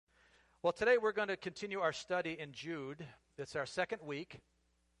Well, today we're going to continue our study in Jude. It's our second week.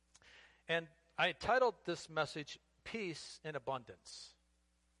 And I titled this message, Peace in Abundance.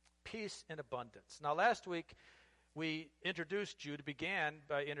 Peace in Abundance. Now, last week we introduced Jude, began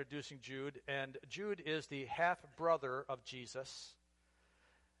by introducing Jude, and Jude is the half-brother of Jesus.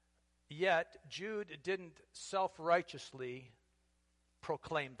 Yet, Jude didn't self-righteously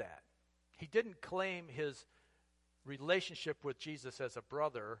proclaim that. He didn't claim his relationship with Jesus as a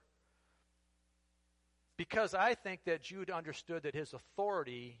brother, because I think that Jude understood that his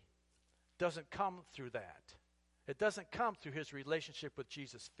authority doesn't come through that. It doesn't come through his relationship with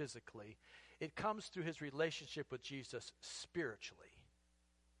Jesus physically. It comes through his relationship with Jesus spiritually.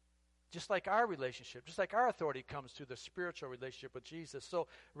 Just like our relationship, just like our authority comes through the spiritual relationship with Jesus. So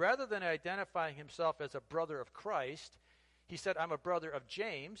rather than identifying himself as a brother of Christ, he said, I'm a brother of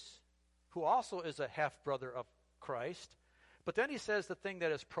James, who also is a half-brother of Christ. But then he says the thing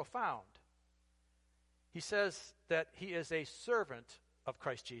that is profound. He says that he is a servant of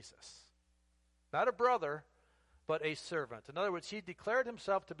Christ Jesus. Not a brother, but a servant. In other words, he declared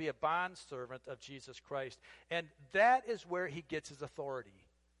himself to be a bondservant of Jesus Christ. And that is where he gets his authority.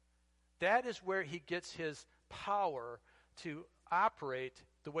 That is where he gets his power to operate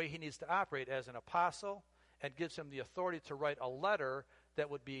the way he needs to operate as an apostle, and gives him the authority to write a letter that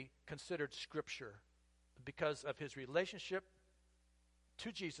would be considered scripture because of his relationship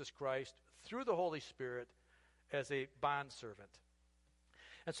to Jesus Christ through the Holy Spirit as a bondservant.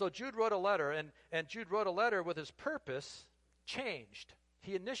 And so Jude wrote a letter, and Jude wrote a letter with his purpose changed.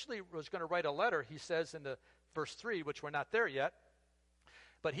 He initially was going to write a letter, he says in the verse 3, which we're not there yet,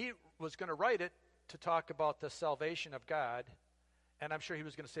 but he was going to write it to talk about the salvation of God, and I'm sure he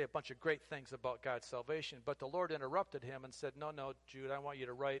was going to say a bunch of great things about God's salvation, but the Lord interrupted him and said, no, Jude, I want you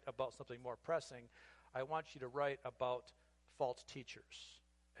to write about something more pressing. I want you to write about false teachers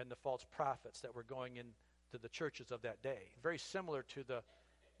and the false prophets that were going into the churches of that day. Very similar to the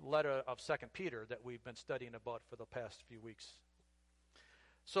letter of 2 Peter that we've been studying about for the past few weeks.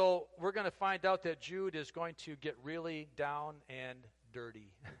 So we're going to find out that Jude is going to get really down and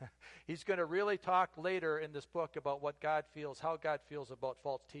dirty. He's going to really talk later in this book about what God feels, how God feels about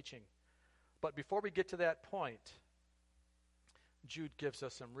false teaching. But before we get to that point, Jude gives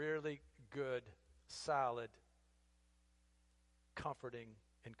us some really good, solid, comforting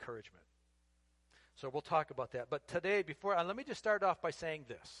encouragement. So we'll talk about that. But today, let me just start off by saying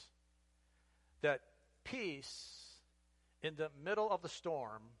this, that peace in the middle of the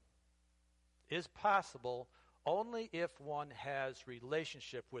storm is possible only if one has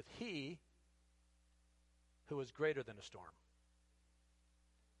relationship with He who is greater than a storm.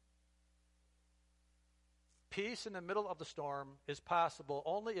 Peace in the middle of the storm is possible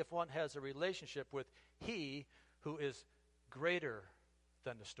only if one has a relationship with He who is greater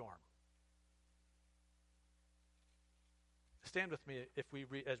than the storm. Stand with me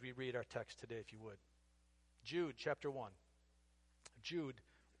as we read our text today, if you would. Jude chapter 1. Jude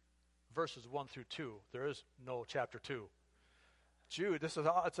verses 1 through 2. There is no chapter 2. Jude, it's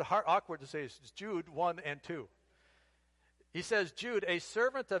awkward to say. It's Jude 1 and 2. He says, Jude, a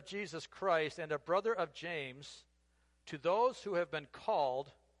servant of Jesus Christ and a brother of James, to those who have been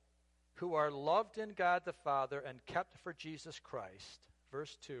called, who are loved in God the Father and kept for Jesus Christ.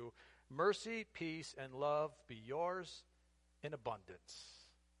 Verse 2, mercy, peace, and love be yours in abundance.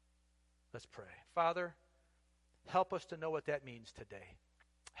 Let's pray. Father, help us to know what that means today.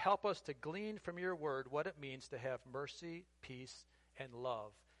 Help us to glean from your word what it means to have mercy, peace, and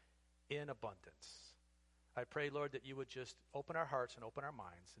love in abundance. I pray, Lord, that you would just open our hearts and open our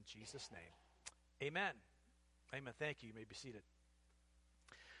minds. In Jesus' name, amen. Amen. Thank you. You may be seated.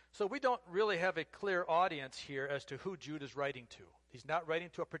 So we don't really have a clear audience here as to who Jude is writing to. He's not writing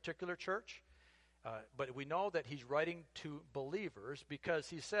to a particular church, but we know that he's writing to believers because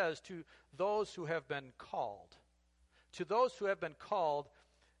he says to those who have been called. To those who have been called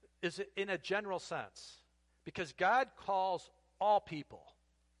is in a general sense, because God calls all people.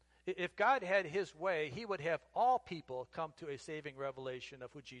 If God had his way, he would have all people come to a saving revelation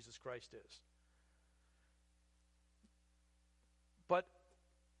of who Jesus Christ is. But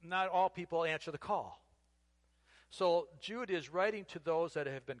not all people answer the call. So Jude is writing to those that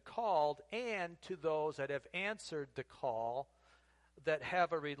have been called and to those that have answered the call, that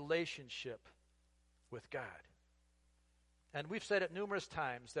have a relationship with God. And we've said it numerous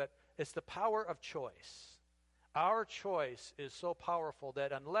times that it's the power of choice. Our choice is so powerful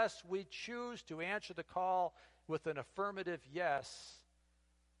that unless we choose to answer the call with an affirmative yes,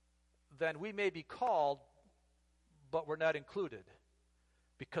 then we may be called, but we're not included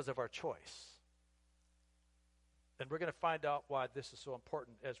because of our choice. And we're going to find out why this is so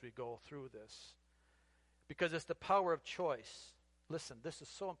important as we go through this. Because it's the power of choice. Listen, this is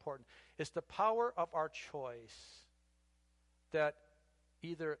so important. It's the power of our choice that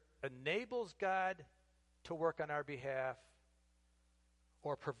either enables God to work on our behalf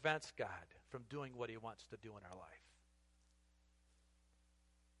or prevents God from doing what he wants to do in our life.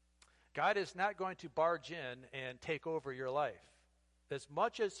 God is not going to barge in and take over your life. As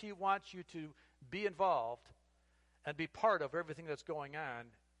much as he wants you to be involved and be part of everything that's going on,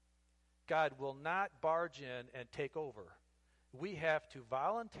 God will not barge in and take over. We have to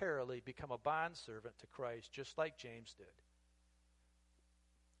voluntarily become a bondservant to Christ, just like James did,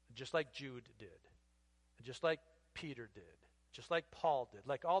 just like Jude did, and just like Peter did, just like Paul did,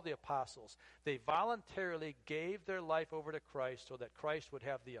 like all the apostles. They voluntarily gave their life over to Christ so that Christ would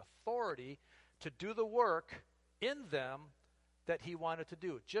have the authority to do the work in them that he wanted to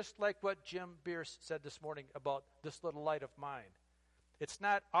do. Just like what Jim Bierce said this morning about this little light of mine. It's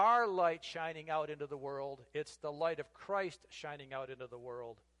not our light shining out into the world. It's the light of Christ shining out into the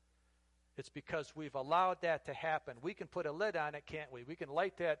world. It's because we've allowed that to happen. We can put a lid on it, can't we? We can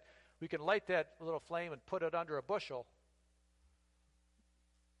light that little flame and put it under a bushel.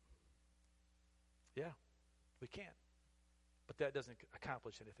 Yeah, we can. But that doesn't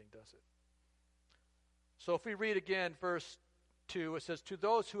accomplish anything, does it? So if we read again verse 2, it says, to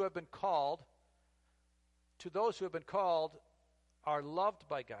those who have been called are loved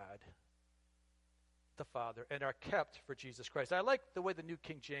by God, the Father, and are kept for Jesus Christ. I like the way the New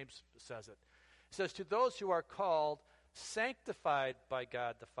King James says it. It says, to those who are called, sanctified by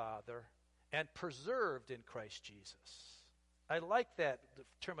God the Father, and preserved in Christ Jesus. I like that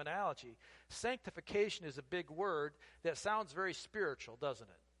terminology. Sanctification is a big word that sounds very spiritual, doesn't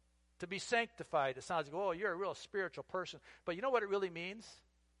it? To be sanctified, it sounds like, oh, you're a real spiritual person. But you know what it really means?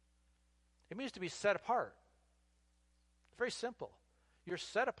 It means to be set apart. Very simple. You're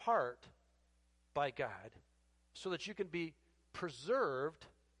set apart by God so that you can be preserved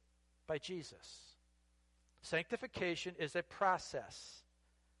by Jesus. Sanctification is a process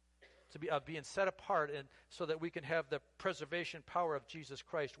of being set apart, and so that we can have the preservation power of Jesus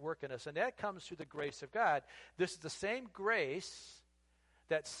Christ work in us. And that comes through the grace of God. This is the same grace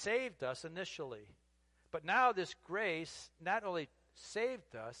that saved us initially. But now this grace not only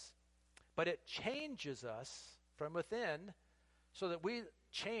saved us, but it changes us from within so that we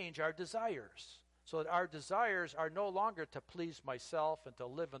change our desires. So that our desires are no longer to please myself and to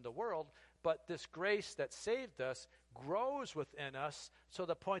live in the world, but this grace that saved us grows within us to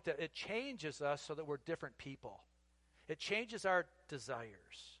the point that it changes us so that we're different people. It changes our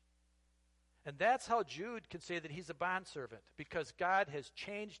desires. And that's how Jude can say that he's a bondservant, because God has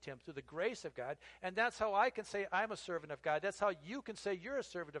changed him through the grace of God. And that's how I can say I'm a servant of God. That's how you can say you're a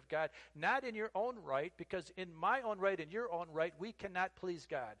servant of God, not in your own right, because in my own right and your own right, we cannot please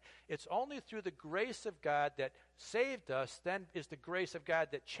God. It's only through the grace of God that saved us, then is the grace of God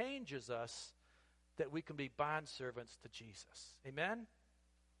that changes us, that we can be bondservants to Jesus. Amen?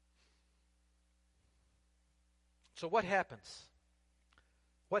 So what happens?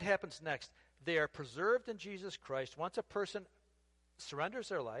 What happens next? They are preserved in Jesus Christ. Once a person surrenders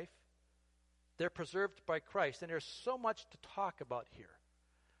their life, they're preserved by Christ. And there's so much to talk about here.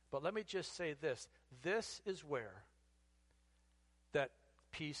 But let me just say this. This is where that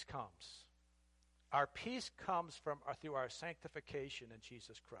peace comes. Our peace comes through our sanctification in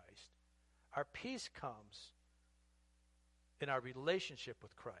Jesus Christ. Our peace comes in our relationship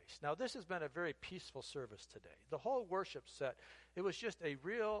with Christ. Now, this has been a very peaceful service today. The whole worship set, it was just a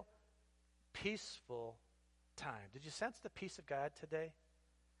real peaceful time. Did you sense the peace of God today?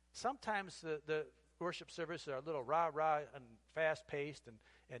 Sometimes the worship services are a little rah-rah and fast-paced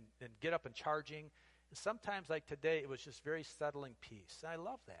and get up and charging. And sometimes, like today, it was just very settling peace. And I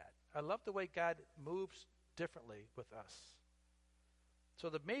love that. I love the way God moves differently with us. So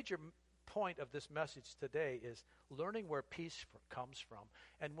the major point of this message today is learning where peace comes from.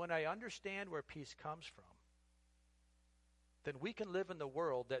 And when I understand where peace comes from, then we can live in the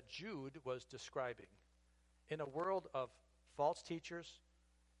world that Jude was describing. In a world of false teachers,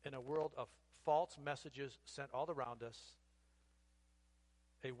 in a world of false messages sent all around us,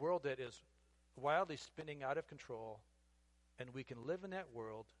 a world that is wildly spinning out of control, and we can live in that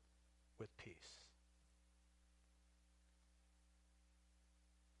world with peace.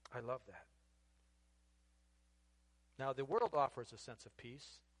 I love that. Now, the world offers a sense of peace.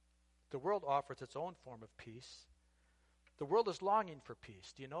 The world offers its own form of peace. The world is longing for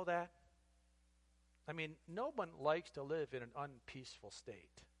peace. Do you know that? I mean, no one likes to live in an unpeaceful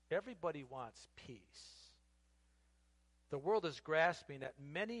state. Everybody wants peace. The world is grasping at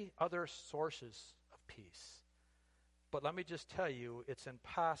many other sources of peace. But let me just tell you, it's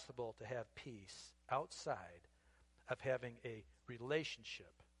impossible to have peace outside of having a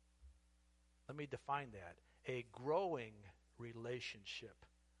relationship. Let me define that. A growing relationship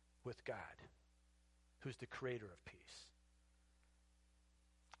with God, who's the creator of peace.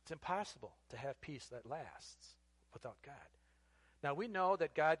 It's impossible to have peace that lasts without God. Now, we know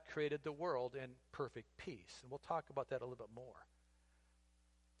that God created the world in perfect peace, and we'll talk about that a little bit more.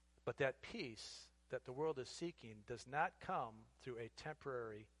 But that peace that the world is seeking does not come through a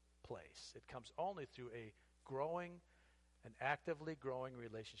temporary place. It comes only through a growing, an actively growing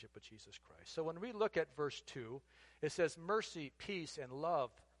relationship with Jesus Christ. So when we look at verse 2, it says, mercy, peace, and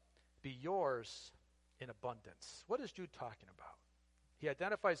love be yours in abundance. What is Jude talking about? He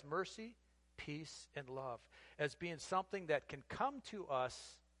identifies mercy, peace, and love as being something that can come to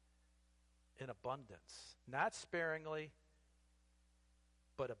us in abundance. Not sparingly,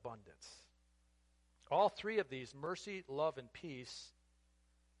 but abundance. All three of these, mercy, love, and peace,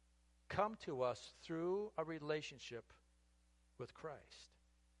 come to us through a relationship with Christ.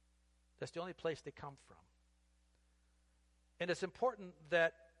 That's the only place they come from. And it's important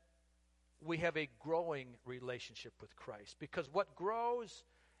that we have a growing relationship with Christ, because what grows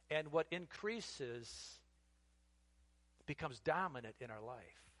and what increases becomes dominant in our life.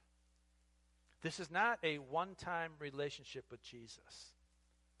 This is not a one-time relationship with Jesus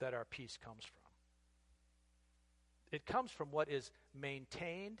that our peace comes from. It comes from what is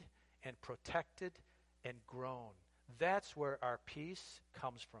maintained and protected and grown. That's where our peace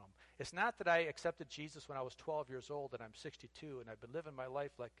comes from. It's not that I accepted Jesus when I was 12 years old and I'm 62 and I've been living my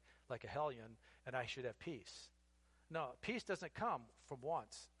life like a hellion and I should have peace. No, peace doesn't come from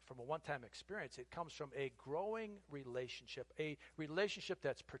a one-time experience. It comes from a growing relationship, a relationship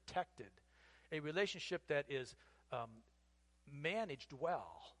that's protected, a relationship that is managed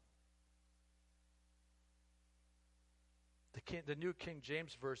well. The New King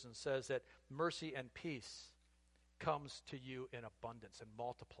James Version says that mercy and peace comes to you in abundance and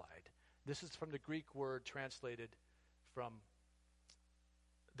multiplied. This is from the Greek word translated from,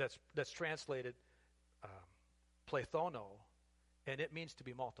 that's translated plethono, and it means to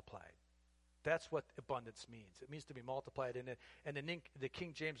be multiplied. That's what abundance means. It means to be multiplied. And the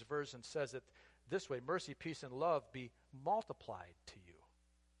King James Version says it this way: mercy, peace, and love be multiplied to you.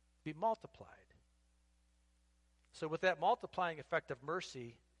 Be multiplied. So with that multiplying effect of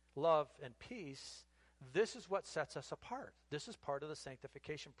mercy, love, and peace, this is what sets us apart. This is part of the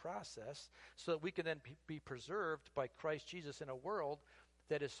sanctification process so that we can then be preserved by Christ Jesus in a world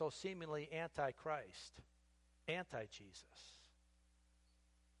that is so seemingly anti-Christ, anti-Jesus.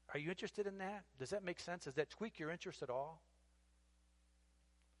 Are you interested in that? Does that make sense? Does that tweak your interest at all?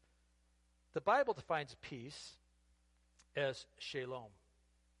 The Bible defines peace as shalom.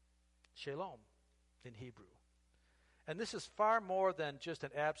 Shalom in Hebrew. And this is far more than just an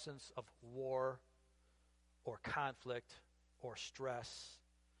absence of war or conflict or stress,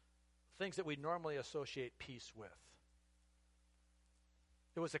 things that we normally associate peace with.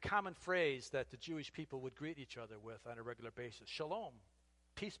 It was a common phrase that the Jewish people would greet each other with on a regular basis. Shalom,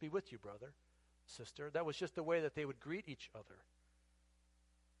 peace be with you, brother, sister. That was just the way that they would greet each other.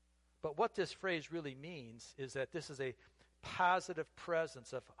 But what this phrase really means is that this is a positive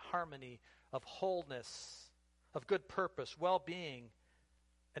presence of harmony, of wholeness, of good purpose, well-being,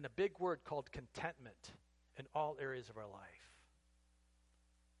 and a big word called contentment in all areas of our life.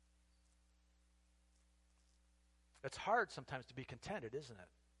 It's hard sometimes to be contented, isn't it?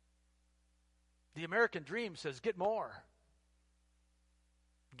 The American dream says get more,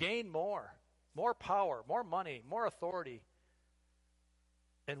 gain more power, more money, more authority.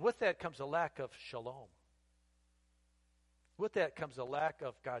 And with that comes a lack of shalom. With that comes a lack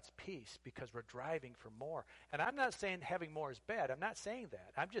of God's peace because we're driving for more. And I'm not saying having more is bad. I'm not saying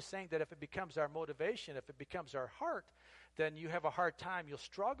that. I'm just saying that if it becomes our motivation, if it becomes our heart, then you have a hard time. You'll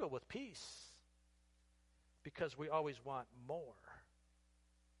struggle with peace because we always want more.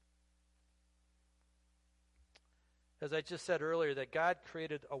 As I just said earlier, that God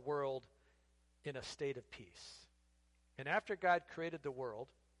created a world in a state of peace. And after God created the world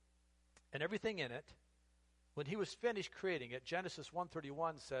and everything in it, when he was finished creating it, Genesis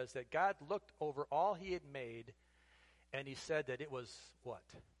 1:31 says that God looked over all he had made and he said that it was what?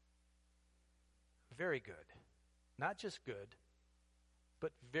 Very good. Not just good,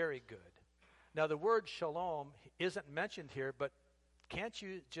 but very good. Now the word shalom isn't mentioned here, but can't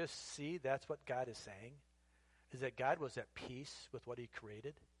you just see that's what God is saying? Is that God was at peace with what he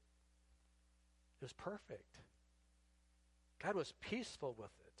created? It was perfect. God was peaceful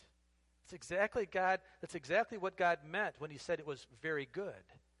with it. That's exactly what God meant when he said it was very good.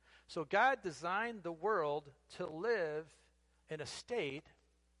 So God designed the world to live in a state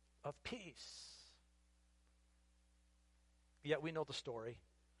of peace. Yet we know the story.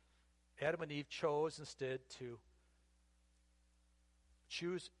 Adam and Eve chose instead to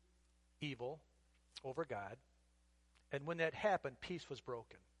choose evil over God. And when that happened, peace was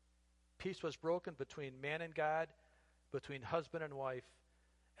broken. Peace was broken between man and God, between husband and wife,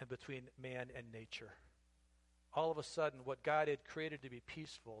 and between man and nature. All of a sudden, what God had created to be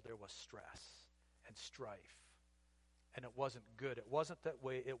peaceful, there was stress and strife. And it wasn't good. It wasn't that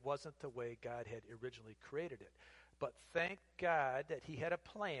way. It wasn't the way God had originally created it. But thank God that he had a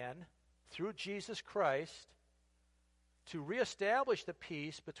plan through Jesus Christ to reestablish the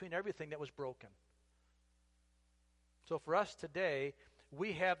peace between everything that was broken. So for us today,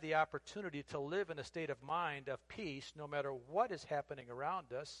 we have the opportunity to live in a state of mind of peace no matter what is happening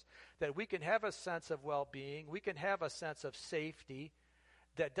around us, that we can have a sense of well-being, we can have a sense of safety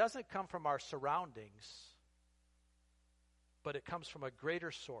that doesn't come from our surroundings, but it comes from a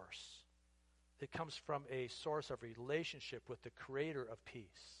greater source. It comes from a source of relationship with the Creator of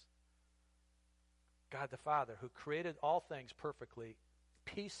peace. God the Father, who created all things perfectly,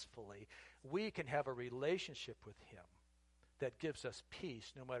 peacefully. We can have a relationship with him that gives us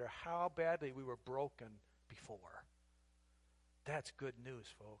peace no matter how badly we were broken before. That's good news,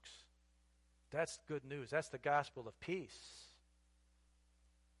 folks. That's good news. That's the gospel of peace.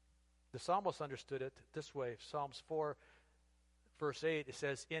 The psalmist understood it this way. Psalms 4, verse 8, it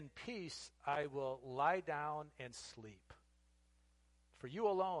says, "In peace I will lie down and sleep. For you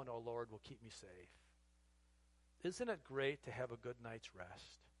alone, O Lord, will keep me safe." Isn't it great to have a good night's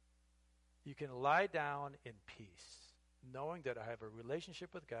rest? You can lie down in peace, knowing that I have a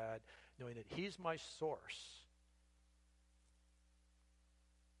relationship with God, knowing that he's my source.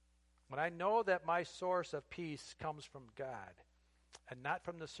 When I know that my source of peace comes from God and not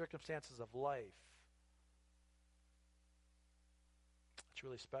from the circumstances of life, it's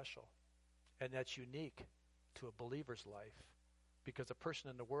really special. And that's unique to a believer's life, because a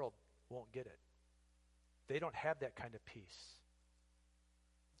person in the world won't get it. They don't have that kind of peace.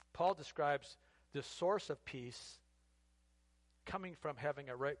 Paul describes the source of peace coming from having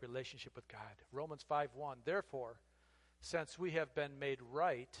a right relationship with God. Romans 5:1, "Therefore, since we have been made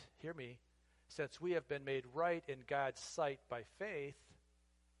right," hear me, "since we have been made right in God's sight by faith,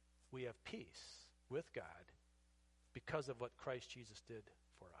 we have peace with God because of what Christ Jesus did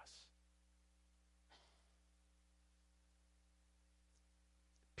for us."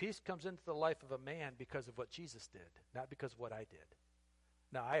 Peace comes into the life of a man because of what Jesus did, not because of what I did.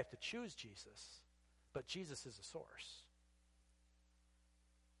 Now, I have to choose Jesus, but Jesus is the source.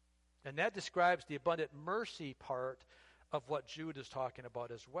 And that describes the abundant mercy part of what Jude is talking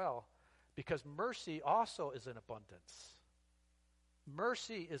about as well, because mercy also is in abundance.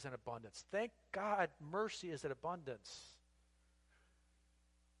 Mercy is in abundance. Thank God mercy is in abundance.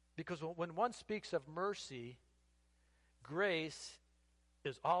 Because when one speaks of mercy, grace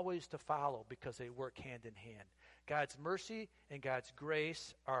is always to follow because they work hand in hand. God's mercy and God's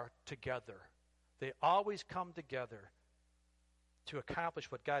grace are together. They always come together to accomplish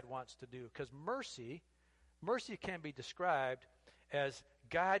what God wants to do. Because mercy can be described as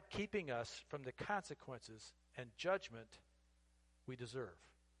God keeping us from the consequences and judgment we deserve.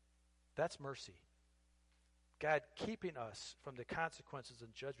 That's mercy. God keeping us from the consequences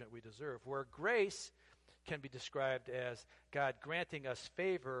and judgment we deserve. Where grace can be described as God granting us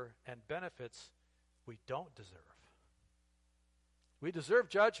favor and benefits we don't deserve. We deserve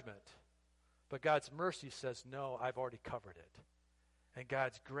judgment, but God's mercy says, no, I've already covered it. And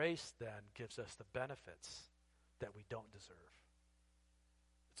God's grace then gives us the benefits that we don't deserve.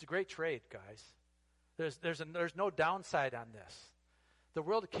 It's a great trade, guys. There's no downside on this. The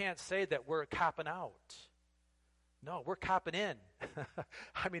world can't say that we're copping out. No, we're copping in.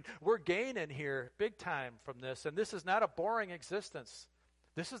 I mean, we're gaining here big time from this, and this is not a boring existence.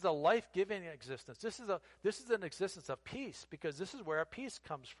 This is a life-giving existence. This is an existence of peace, because this is where our peace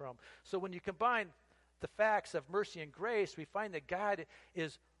comes from. So when you combine the facts of mercy and grace, we find that God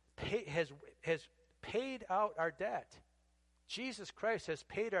has paid out our debt. Jesus Christ has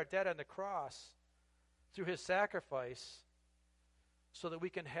paid our debt on the cross through his sacrifice so that we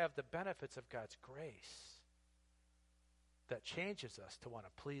can have the benefits of God's grace that changes us to want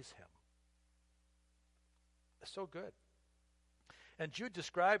to please him. It's so good. And Jude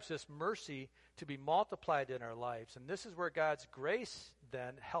describes this mercy to be multiplied in our lives. And this is where God's grace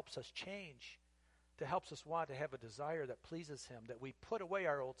then helps us change, to helps us want to have a desire that pleases him, that we put away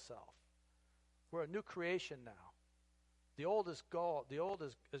our old self. We're a new creation now. The old is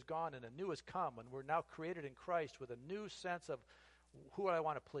gone and a new has come, and we're now created in Christ with a new sense of who do I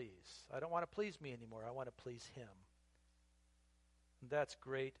want to please? I don't want to please me anymore. I want to please him. And that's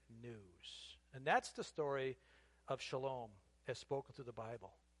great news. And that's the story of shalom as spoken through the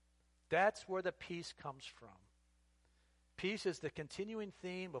Bible. That's where the peace comes from. Peace is the continuing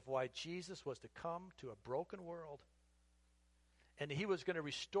theme of why Jesus was to come to a broken world. And he was going to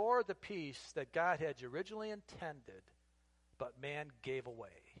restore the peace that God had originally intended, but man gave away.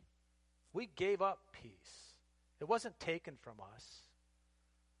 We gave up peace. It wasn't taken from us.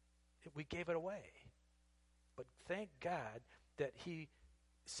 We gave it away. But thank God that he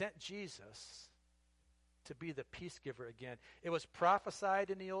sent Jesus to be the peace giver again. It was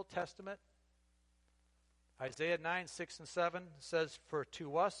prophesied in the Old Testament. Isaiah 9, 6 and 7 says, "For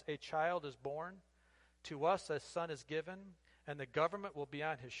to us a child is born, to us a son is given, and the government will be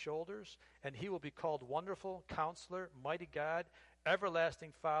on his shoulders, and he will be called Wonderful, Counselor, Mighty God,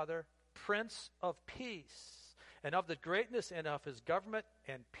 Everlasting Father, Prince of Peace. And of the greatness and of his government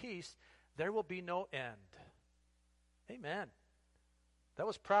and peace, there will be no end." Amen. That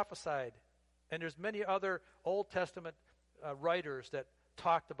was prophesied. And there's many other Old Testament writers that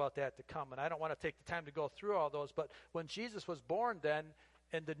talked about that to come. And I don't want to take the time to go through all those. But when Jesus was born then,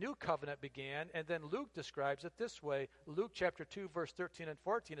 and the new covenant began, and then Luke describes it this way. Luke chapter 2, verse 13 and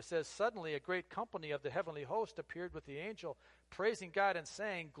 14, it says, "Suddenly a great company of the heavenly host appeared with the angel, praising God and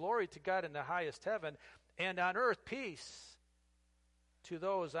saying, 'Glory to God in the highest heaven, and on earth peace to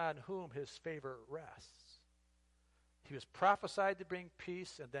those on whom his favor rests.'" He was prophesied to bring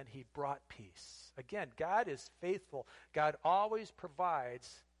peace, and then he brought peace. Again, God is faithful. God always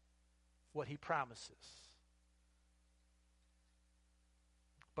provides what he promises.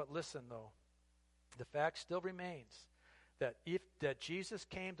 But listen, though, the fact still remains that Jesus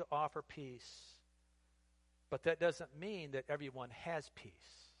came to offer peace, but that doesn't mean that everyone has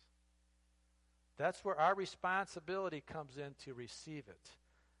peace. That's where our responsibility comes in to receive it.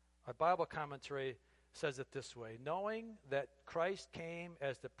 Our Bible commentary says it this way: "Knowing that Christ came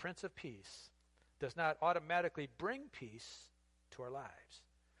as the Prince of Peace does not automatically bring peace to our lives.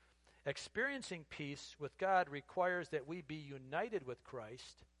 Experiencing peace with God requires that we be united with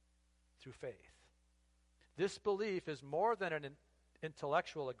Christ through faith. This belief is more than an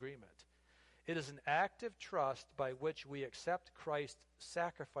intellectual agreement. It is an active trust by which we accept Christ's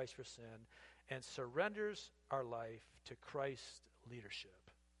sacrifice for sin and surrenders our life to Christ's leadership."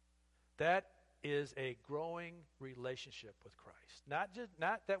 That is a growing relationship with Christ. Not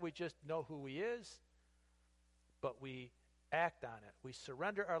that we just know who he is, but we act on it. We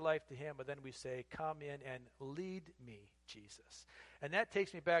surrender our life to him, and then we say, "Come in and lead me, Jesus." And that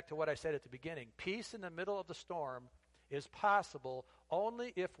takes me back to what I said at the beginning. Peace in the middle of the storm is possible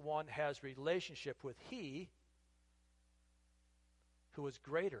only if one has relationship with he who is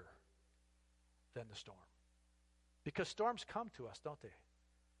greater than the storm. Because storms come to us, don't they?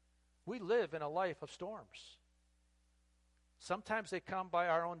 We live in a life of storms. Sometimes they come by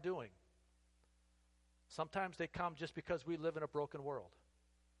our own doing. Sometimes they come just because we live in a broken world.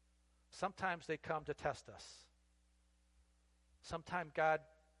 Sometimes they come to test us. Sometimes God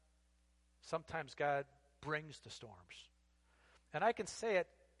brings the storms. And I can say it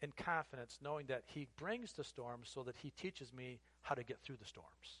in confidence, knowing that he brings the storms so that he teaches me how to get through the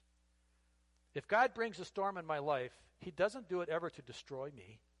storms. If God brings a storm in my life, he doesn't do it ever to destroy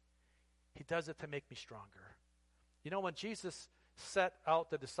me. He does it to make me stronger. You know, when Jesus set out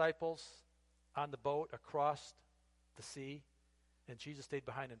the disciples on the boat across the sea, and Jesus stayed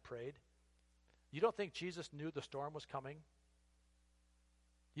behind and prayed, you don't think Jesus knew the storm was coming?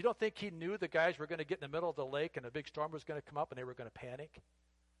 You don't think he knew the guys were going to get in the middle of the lake and a big storm was going to come up and they were going to panic?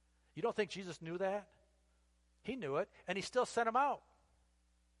 You don't think Jesus knew that? He knew it, and he still sent them out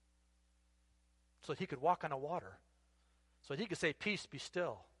so he could walk on the water, so he could say, "Peace, be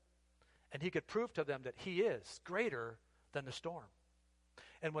still." And he could prove to them that he is greater than the storm.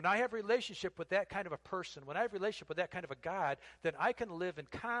 And when I have relationship with that kind of a person, when I have relationship with that kind of a God, then I can live in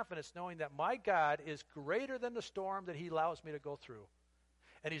confidence knowing that my God is greater than the storm that he allows me to go through.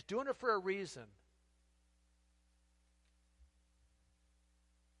 And he's doing it for a reason.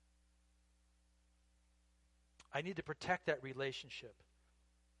 I need to protect that relationship.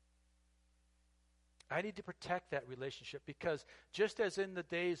 I need to protect that relationship because just as in the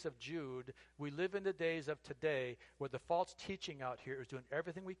days of Jude, we live in the days of today where the false teaching out here is doing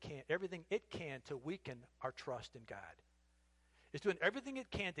everything it can to weaken our trust in God. It's doing everything it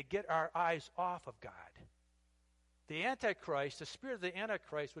can to get our eyes off of God. The Antichrist, the spirit of the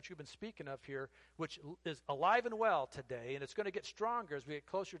Antichrist, which we've been speaking of here, which is alive and well today, and it's going to get stronger as we get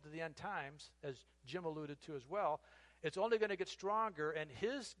closer to the end times, as Jim alluded to as well. It's only going to get stronger, and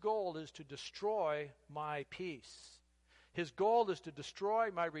his goal is to destroy my peace. His goal is to destroy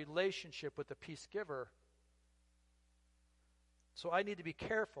my relationship with the peace giver. So I need to be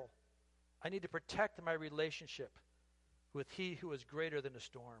careful. I need to protect my relationship with he who is greater than the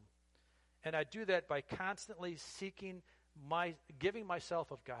storm. And I do that by constantly giving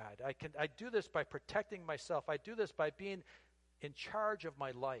myself of God. I do this by protecting myself. I do this by being in charge of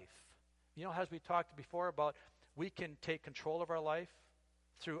my life. You know, as we talked before about, we can take control of our life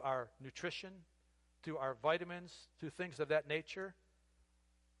through our nutrition, through our vitamins, through things of that nature.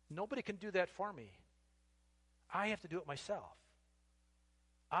 Nobody can do that for me. I have to do it myself.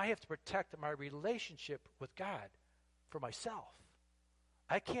 I have to protect my relationship with God for myself.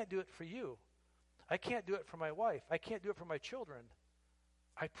 I can't do it for you. I can't do it for my wife. I can't do it for my children.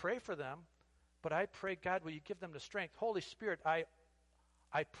 I pray for them, but I pray, God, will you give them the strength? Holy Spirit, I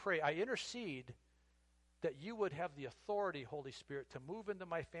pray, I intercede that you would have the authority, Holy Spirit, to move into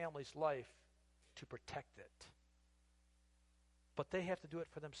my family's life to protect it. But they have to do it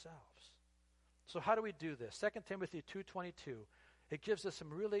for themselves. So how do we do this? 2 Timothy 2:22, it gives us some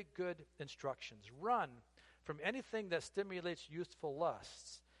really good instructions. Run from anything that stimulates youthful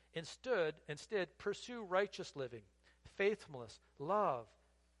lusts. Instead, pursue righteous living, faithfulness, love,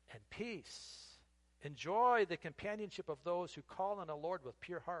 and peace. Enjoy the companionship of those who call on the Lord with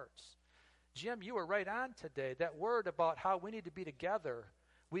pure hearts. Jim, you were right on today. That word about how we need to be together.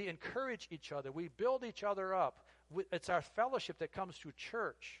 We encourage each other. We build each other up. It's our fellowship that comes through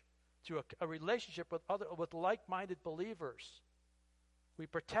church, through a relationship with like-minded believers. We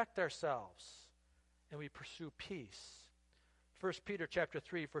protect ourselves, and we pursue peace. 1 Peter chapter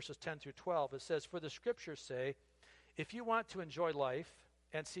 3, verses 10 through 12, it says, "For the scriptures say, if you want to enjoy life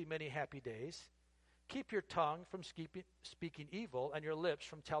and see many happy days, keep your tongue from speaking evil and your lips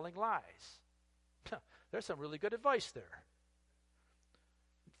from telling lies." There's some really good advice there.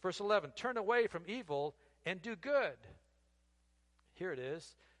 Verse 11, "Turn away from evil and do good." Here it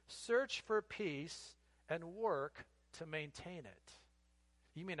is. "Search for peace and work to maintain it."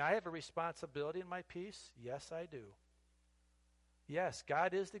 You mean I have a responsibility in my peace? Yes, I do. Yes,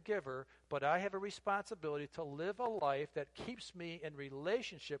 God is the giver, but I have a responsibility to live a life that keeps me in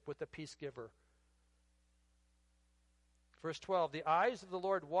relationship with the peace giver. Verse 12, "The eyes of the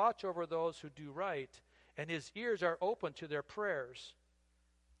Lord watch over those who do right, and his ears are open to their prayers.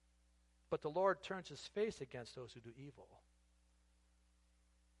 But the Lord turns his face against those who do evil."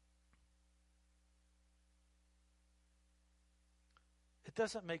 It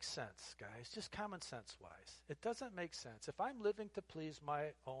doesn't make sense, guys, just common sense-wise. It doesn't make sense. If I'm living to please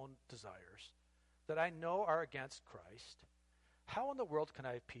my own desires that I know are against Christ, how in the world can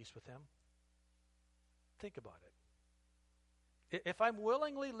I have peace with him? Think about it. If I'm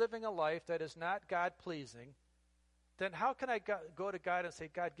willingly living a life that is not God-pleasing, then how can I go to God and say,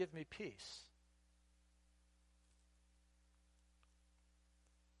 "God, give me peace"?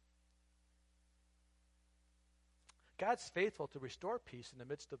 God's faithful to restore peace in the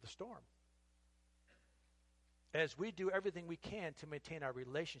midst of the storm, as we do everything we can to maintain our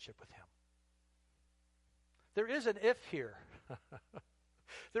relationship with him. There is an if here.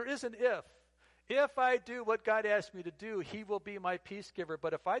 There is an if. If I do what God asked me to do, he will be my peace giver.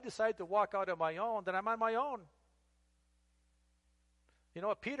 But if I decide to walk out on my own, then I'm on my own. You know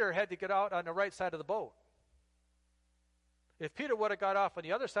what? Peter had to get out on the right side of the boat. If Peter would have got off on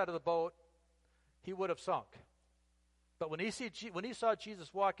the other side of the boat, he would have sunk. But when he saw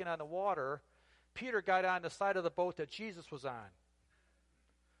Jesus walking on the water, Peter got on the side of the boat that Jesus was on.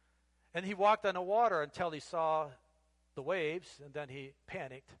 And he walked on the water until he saw the waves, and then he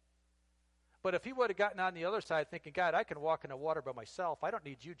panicked. But if he would have gotten on the other side thinking, "God, I can walk in the water by myself. I don't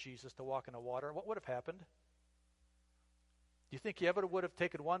need you, Jesus, to walk in the water," what would have happened? Do you think he ever would have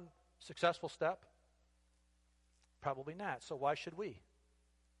taken one successful step? Probably not. So why should we?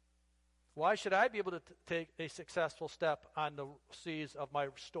 Why should I be able to take a successful step on the seas of my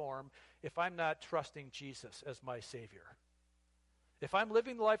storm if I'm not trusting Jesus as my Savior? If I'm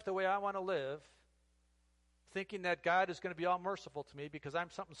living life the way I want to live, thinking that God is going to be all merciful to me because I'm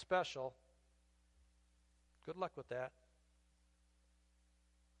something special, good luck with that.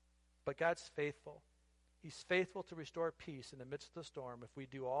 But God's faithful. He's faithful to restore peace in the midst of the storm if we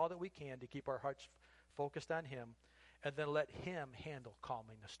do all that we can to keep our hearts focused on him and then let him handle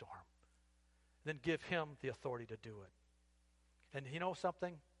calming the storm. Then give him the authority to do it. And you know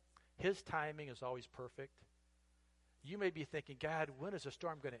something? His timing is always perfect. You may be thinking, "God, when is the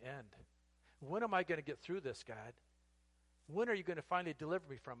storm going to end? When am I going to get through this, God? When are you going to finally deliver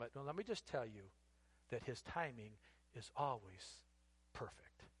me from it?" Well, let me just tell you that his timing is always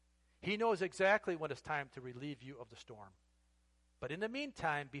perfect. He knows exactly when it's time to relieve you of the storm. But in the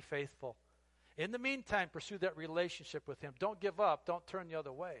meantime, be faithful. In the meantime, pursue that relationship with him. Don't give up. Don't turn the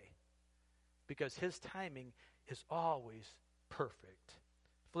other way, because his timing is always perfect.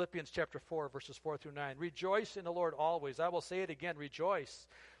 Philippians chapter 4, verses 4 through 9. Rejoice in the Lord always. I will say it again, rejoice.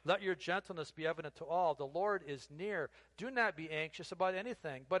 Let your gentleness be evident to all. The Lord is near. Do not be anxious about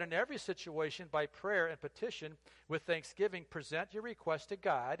anything, but in every situation, by prayer and petition, with thanksgiving, present your request to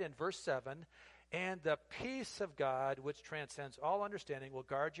God. In verse 7, and the peace of God, which transcends all understanding, will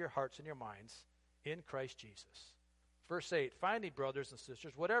guard your hearts and your minds in Christ Jesus. Verse 8, finally, brothers and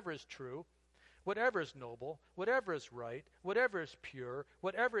sisters, whatever is true, whatever is noble, whatever is right, whatever is pure,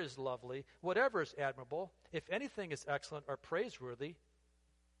 whatever is lovely, whatever is admirable, if anything is excellent or praiseworthy,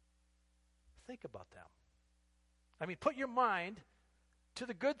 think about them. I mean, put your mind to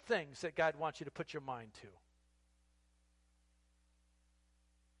the good things that God wants you to put your mind to.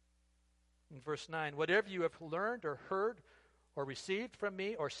 In verse 9, whatever you have learned or heard or received from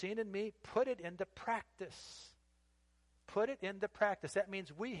me or seen in me, put it into practice. Put it into practice. That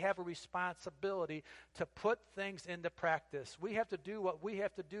means we have a responsibility to put things into practice. We have to do what we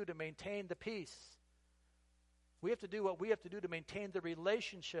have to do to maintain the peace. We have to do what we have to do to maintain the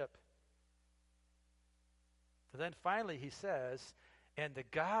relationship. And then finally he says, and the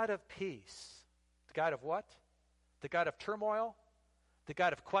God of peace, the God of what? The God of turmoil, the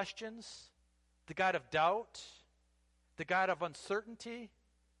God of questions, the God of doubt, the God of uncertainty,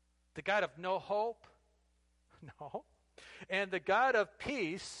 the God of no hope. No. And the God of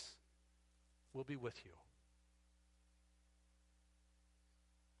peace will be with you.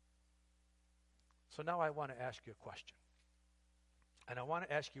 So now I want to ask you a question. And I want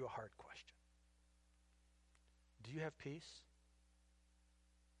to ask you a hard question. Do you have peace?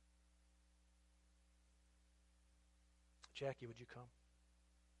 Jackie, would you come?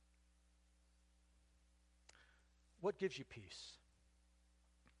 What gives you peace?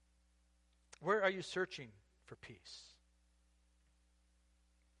 Where are you searching for peace?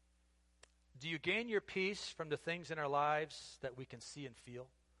 Do you gain your peace from the things in our lives that we can see and feel?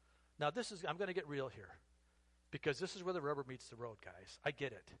 Now I'm going to get real here, because this is where the rubber meets the road, guys. I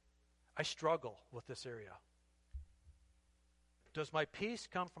get it. I struggle with this area. Does my peace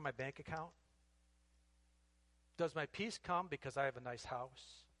come from my bank account? Does my peace come because I have a nice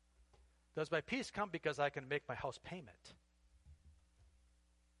house? Does my peace come because I can make my house payment?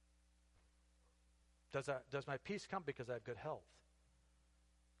 Does my peace come because I have good health?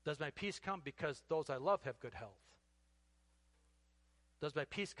 Does my peace come because those I love have good health? Does my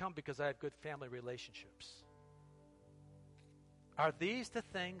peace come because I have good family relationships? Are these the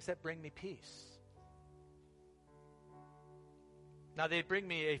things that bring me peace? Now, they bring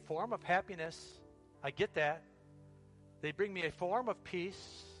me a form of happiness. I get that. They bring me a form of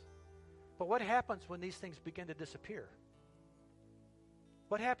peace. But what happens when these things begin to disappear?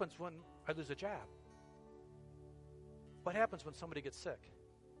 What happens when I lose a job? What happens when somebody gets sick?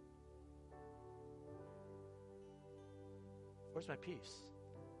 Where's my peace?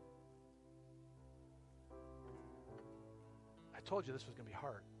 I told you this was going to be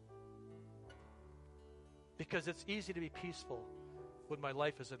hard. Because it's easy to be peaceful when my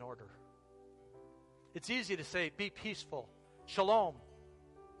life is in order. It's easy to say, be peaceful, shalom.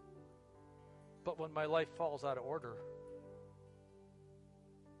 But when my life falls out of order,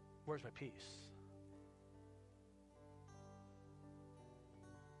 where's my peace?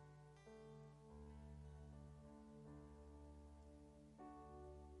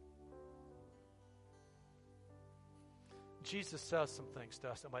 Jesus says some things to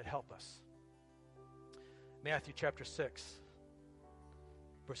us that might help us. Matthew chapter 6,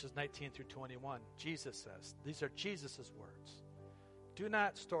 verses 19 through 21. Jesus says, these are Jesus' words. Do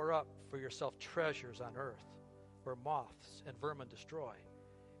not store up for yourself treasures on earth, where moths and vermin destroy,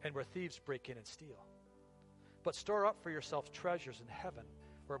 and where thieves break in and steal. But store up for yourself treasures in heaven,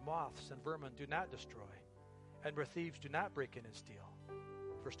 where moths and vermin do not destroy, and where thieves do not break in and steal.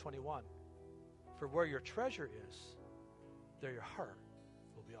 Verse 21. For where your treasure is, there your heart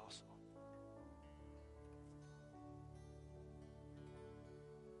will be also.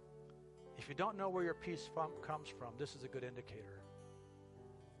 If you don't know where your peace comes from, this is a good indicator.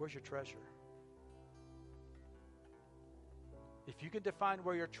 Where's your treasure? If you can define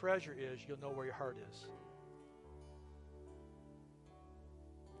where your treasure is, you'll know where your heart is.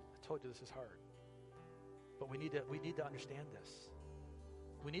 I told you this is hard. But we need to understand this.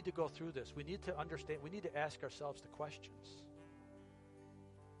 We need to go through this. We need to understand. We need to ask ourselves the questions.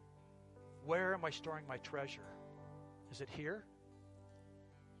 Where am I storing my treasure? Is it here?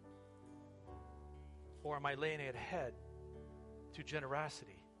 Or am I laying it ahead through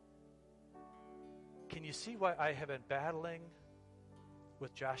generosity? Can you see why I have been battling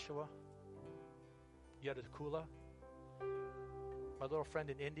with Joshua? Yadakula, my little friend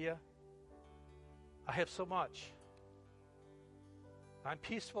in India. I have so much. I'm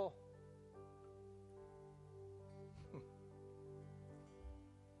peaceful.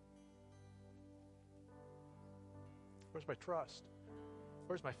 Where's my trust?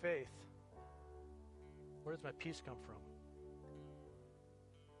 Where's my faith? Where does my peace come from?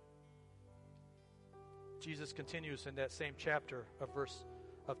 Jesus continues in that same chapter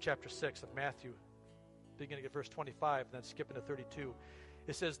of chapter 6 of Matthew, beginning at verse 25, and then skipping to 32.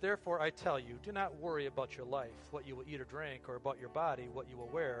 It says, "Therefore I tell you, do not worry about your life, what you will eat or drink, or about your body, what you will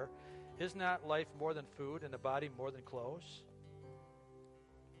wear. Is not life more than food, and the body more than clothes?"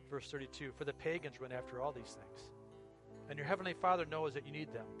 Verse 32, "For the pagans run after all these things, and your heavenly Father knows that you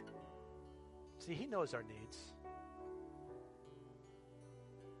need them." See, he knows our needs.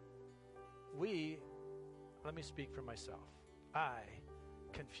 Let me speak for myself. I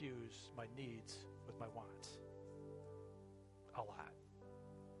confuse my needs with my wants. A lot.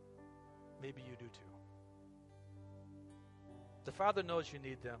 Maybe you do too. The Father knows you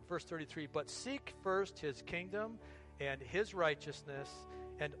need them. Verse 33, "But seek first his kingdom and his righteousness,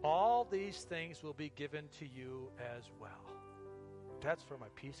 and all these things will be given to you as well." That's where my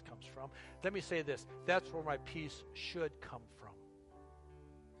peace comes from. Let me say this. That's where my peace should come from.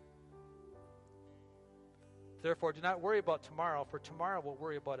 "Therefore, do not worry about tomorrow, for tomorrow will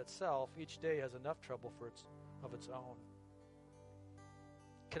worry about itself. Each day has enough trouble of its own."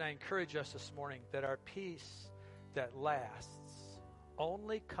 Can I encourage us this morning that our peace that lasts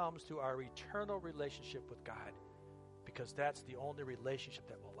only comes through our eternal relationship with God, because that's the only relationship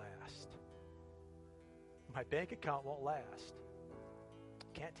that will last. My bank account won't last.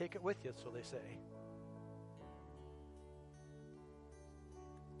 Can't take it with you, so they say.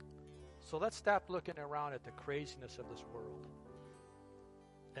 So let's stop looking around at the craziness of this world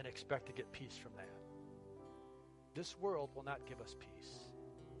and expect to get peace from that. This world will not give us peace.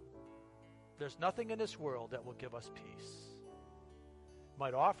 There's nothing in this world that will give us peace. It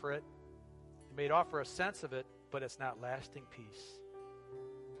might offer it. It may offer a sense of it, but it's not lasting peace.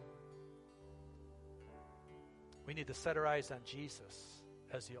 We need to set our eyes on Jesus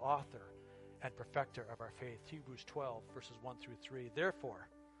as the author and perfecter of our faith. Hebrews 12, verses 1 through 3. "Therefore,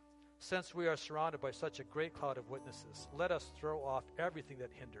 since we are surrounded by such a great cloud of witnesses, let us throw off everything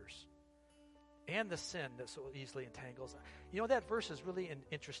that hinders and the sin that so easily entangles." You know, that verse is really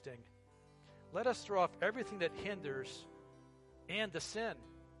interesting. Let us throw off everything that hinders and the sin.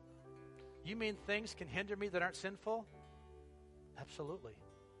 You mean things can hinder me that aren't sinful? Absolutely.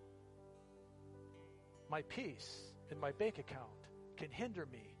 My peace in my bank account can hinder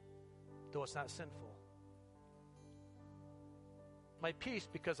me, though it's not sinful. My peace,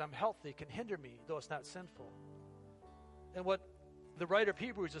 because I'm healthy, can hinder me, though it's not sinful. And what the writer of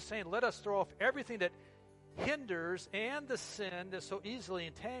Hebrews is saying, let us throw off everything that hinders and the sin that so easily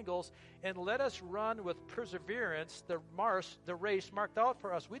entangles, and let us run with perseverance the race marked out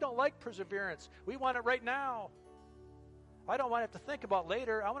for us. We don't like perseverance. We want it right now. I don't want to have to think about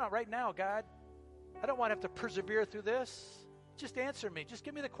later. I want it right now, God. I don't want to have to persevere through this. Just answer me. Just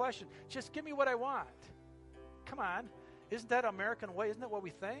give me the question. Just give me what I want. Come on. Isn't that American way? Isn't that what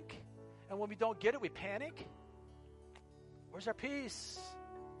we think? And when we don't get it, we panic? Where's our peace?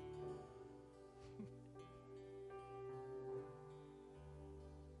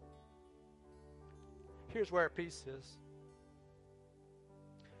 Here's where our peace is.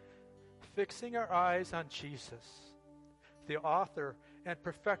 Fixing our eyes on Jesus, the author and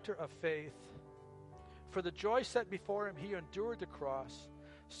perfecter of faith. For the joy set before him, he endured the cross,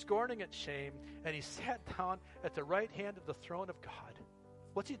 scorning its shame, and he sat down at the right hand of the throne of God.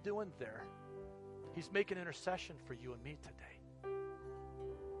 What's he doing there? He's making intercession for you and me today.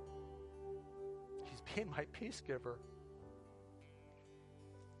 He's being my peace giver.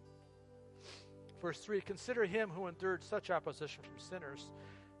 Verse 3, consider him who endured such opposition from sinners,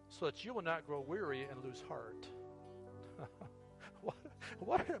 so that you will not grow weary and lose heart.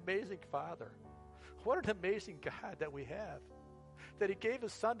 What an amazing Father. What an amazing God that we have. That he gave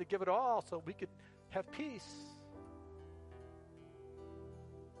his Son to give it all so we could have peace.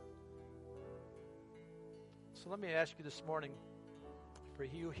 So let me ask you this morning, for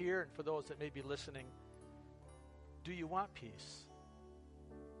you here and for those that may be listening, do you want peace?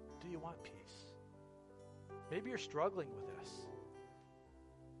 Do you want peace? Maybe you're struggling with this.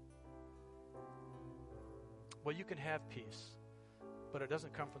 Well, you can have peace, but it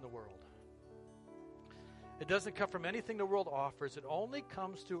doesn't come from the world. It doesn't come from anything the world offers. It only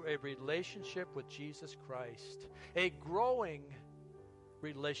comes through a relationship with Jesus Christ. A growing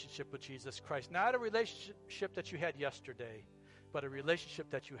relationship with Jesus Christ. Not a relationship that you had yesterday, but a relationship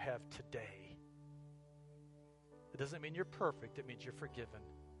that you have today. It doesn't mean you're perfect. It means you're forgiven.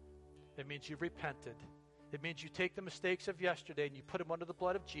 It means you've repented. It means you take the mistakes of yesterday and you put them under the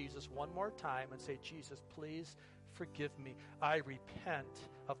blood of Jesus one more time and say, Jesus, please forgive me. I repent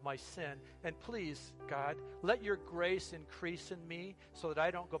of my sin. And please, God, let your grace increase in me so that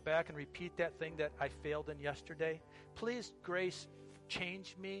I don't go back and repeat that thing that I failed in yesterday. Please, grace,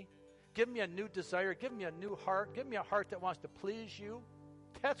 change me. Give me a new desire. Give me a new heart. Give me a heart that wants to please you.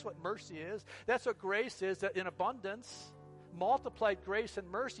 That's what mercy is. That's what grace is, that in abundance. Multiplied grace and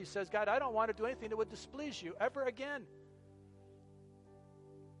mercy says, God, I don't want to do anything that would displease you ever again.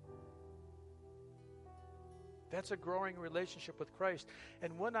 That's a growing relationship with Christ.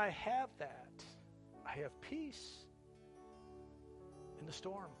 And when I have that, I have peace in the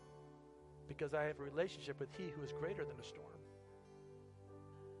storm because I have a relationship with He who is greater than the storm.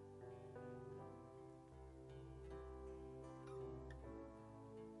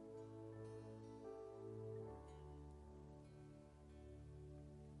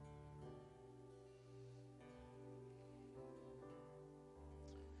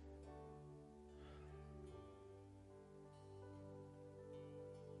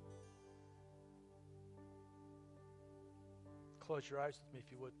 Close your eyes with me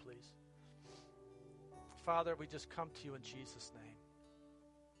if you would, please. Father, we just come to you in Jesus' name.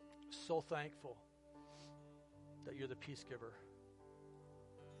 So thankful that you're the peace giver.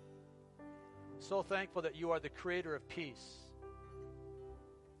 So thankful that you are the creator of peace.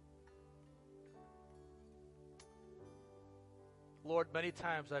 Lord, many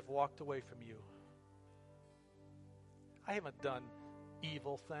times I've walked away from you. I haven't done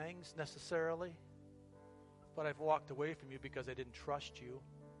evil things necessarily. But I've walked away from you because I didn't trust you,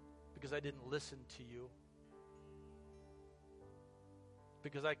 because I didn't listen to you,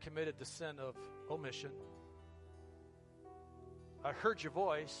 because I committed the sin of omission. I heard your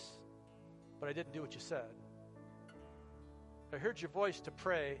voice, but I didn't do what you said. I heard your voice to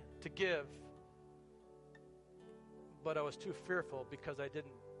pray, to give, but I was too fearful because I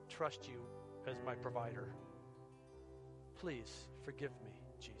didn't trust you as my provider. Please forgive me,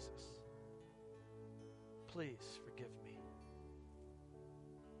 Jesus. Please forgive me.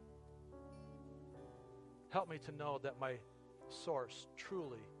 Help me to know that my source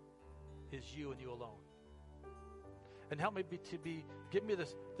truly is you and you alone. And help me give me the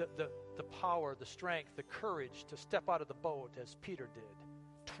power, the strength, the courage to step out of the boat as Peter did,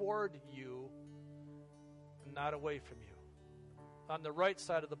 toward you, not away from you. On the right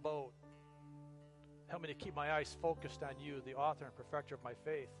side of the boat, help me to keep my eyes focused on you, the author and perfecter of my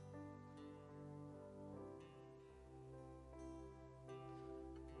faith.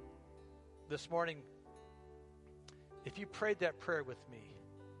 This morning, if you prayed that prayer with me,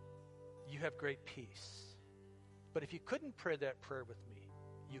 you have great peace. But if you couldn't pray that prayer with me,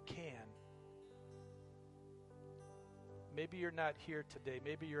 you can. Maybe you're not here today.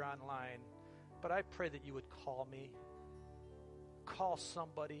 Maybe you're online. But I pray that you would call me. Call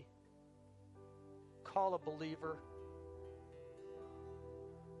somebody. Call a believer.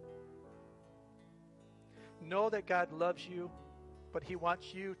 Know that God loves you. But He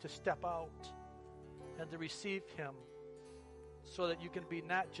wants you to step out and to receive Him so that you can be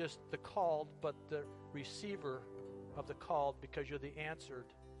not just the called, but the receiver of the called because you're the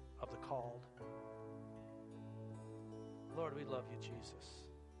answered of the called. Lord, we love you, Jesus.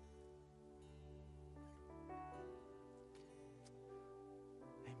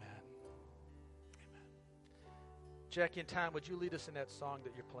 Amen. Amen. Jackie and Tom, would you lead us in that song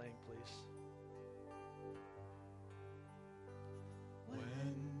that you're playing, please?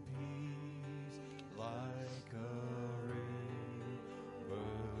 When peace like a river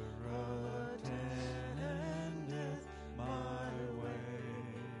attendeth my way,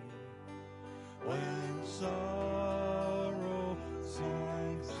 when sorrow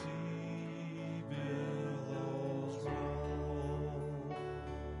seems sea billows roll,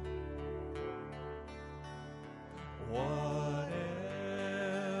 whatever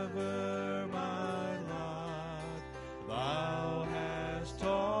my lot, thou hast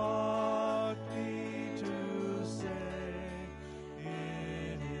taught me to say,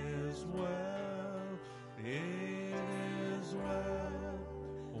 it is well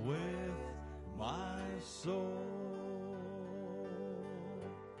with my soul.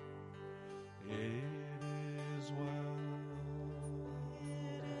 It is well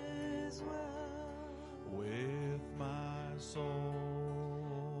with my soul.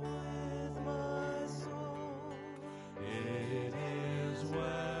 It is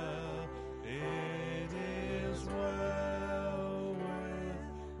well with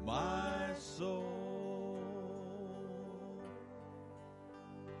my soul.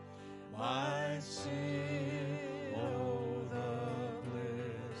 My sin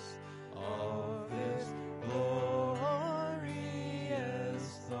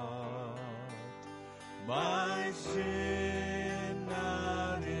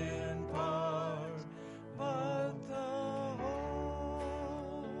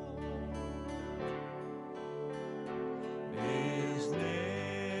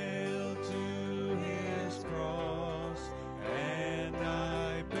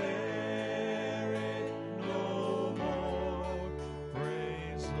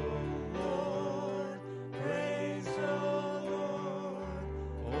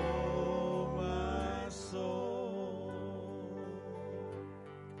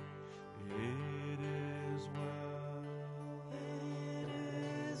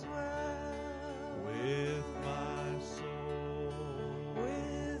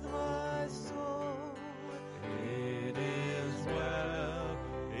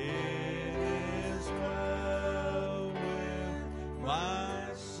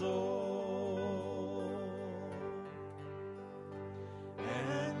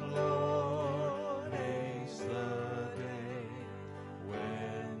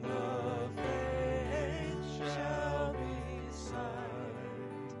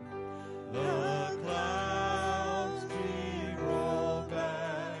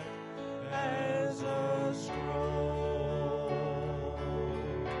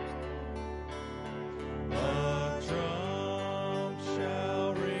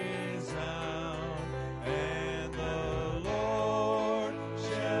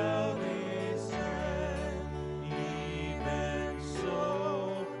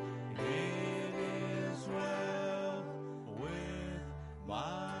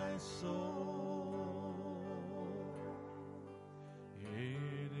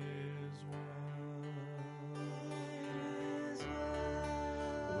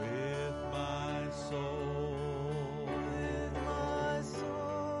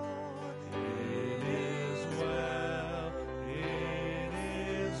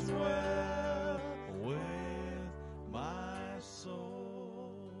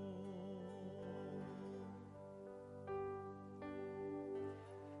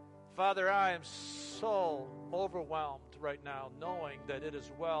Father, I am so overwhelmed right now knowing that it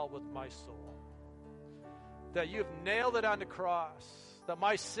is well with my soul, that you've nailed it on the cross, that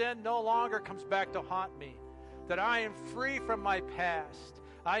my sin no longer comes back to haunt me, that I am free from my past.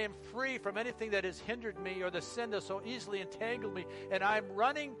 I am free from anything that has hindered me or the sin that so easily entangled me, and I'm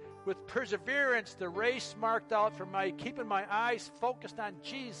running with perseverance the race marked out for my, keeping my eyes focused on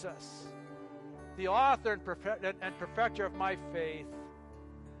Jesus, the author and perfecter of my faith.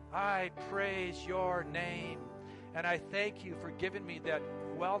 I praise your name, and I thank you for giving me that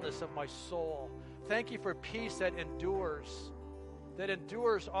wellness of my soul. Thank you for peace that endures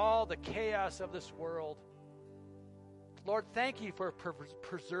all the chaos of this world. Lord, thank you for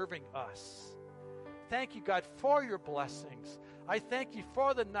preserving us. Thank you, God, for your blessings. I thank you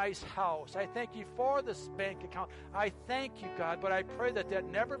for the nice house. I thank you for this bank account. I thank you, God, but I pray that that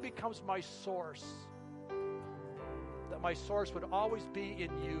never becomes my source, that my source would always be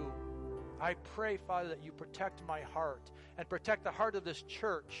in you. I pray, Father, that you protect my heart and protect the heart of this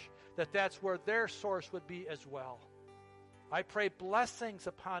church, that that's where their source would be as well. I pray blessings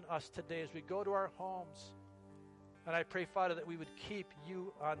upon us today as we go to our homes. And I pray, Father, that we would keep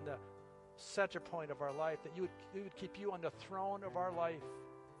you on the center point of our life, that we would keep you on the throne of our life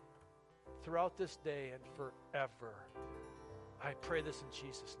throughout this day and forever. I pray this in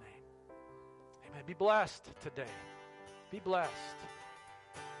Jesus' name. Amen. Be blessed today. Be blessed.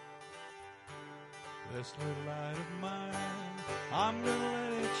 This little light of mine, I'm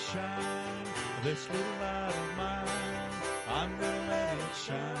gonna let it shine. This little light of mine, I'm gonna let it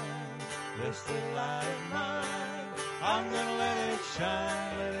shine. This little light of mine, I'm gonna let it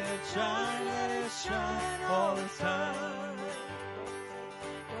shine, let it shine, let it shine all the time.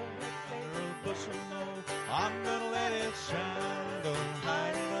 Under a bushel, no, I'm gonna let it shine. Don't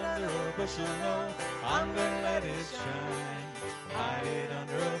hide it under a bushel, no, I'm gonna let it shine. Hide it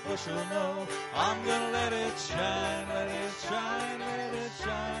under a bushel, no, I'm gonna let it shine, let it shine, let it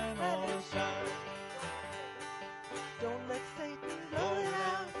shine all the time. Don't let Satan blow it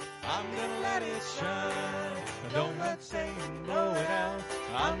out. I'm gonna let it shine. Don't let Satan blow it out.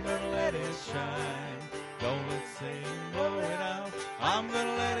 I'm gonna let it shine. Don't let Satan blow it out. I'm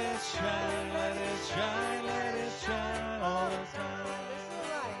gonna let it shine, let it shine, let it shine all the time.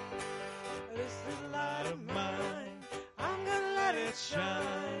 This little light of mine, I'm gonna let it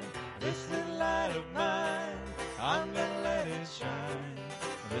shine. This little light of mine, I'm gonna let it shine.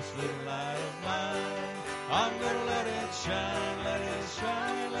 This little light of mine, I'm gonna let it shine, let it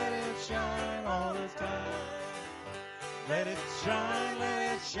shine, let it shine all the time. Let it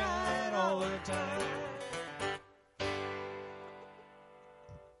shine all the time.